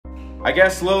I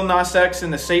guess Lil Nas X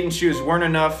and the Satan shoes weren't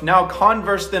enough. Now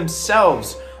Converse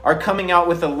themselves are coming out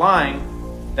with a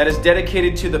line that is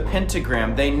dedicated to the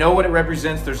pentagram. They know what it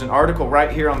represents. There's an article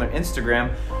right here on their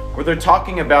Instagram where they're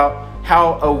talking about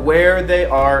how aware they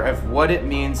are of what it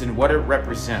means and what it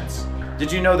represents.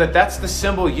 Did you know that that's the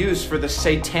symbol used for the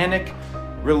satanic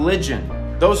religion?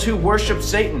 Those who worship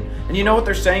Satan. And you know what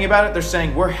they're saying about it? They're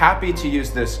saying, we're happy to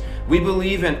use this. We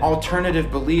believe in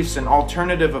alternative beliefs and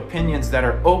alternative opinions that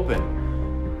are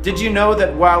open. Did you know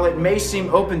that while it may seem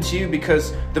open to you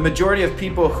because the majority of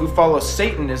people who follow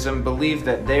Satanism believe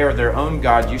that they are their own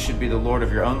God, you should be the Lord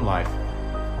of your own life?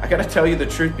 I gotta tell you the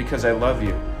truth because I love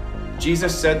you.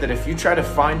 Jesus said that if you try to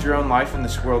find your own life in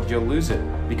this world, you'll lose it,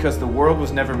 because the world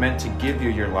was never meant to give you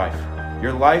your life.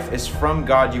 Your life is from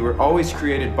God. You were always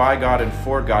created by God and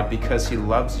for God because He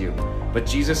loves you. But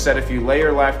Jesus said if you lay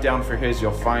your life down for His,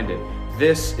 you'll find it.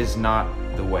 This is not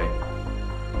the way.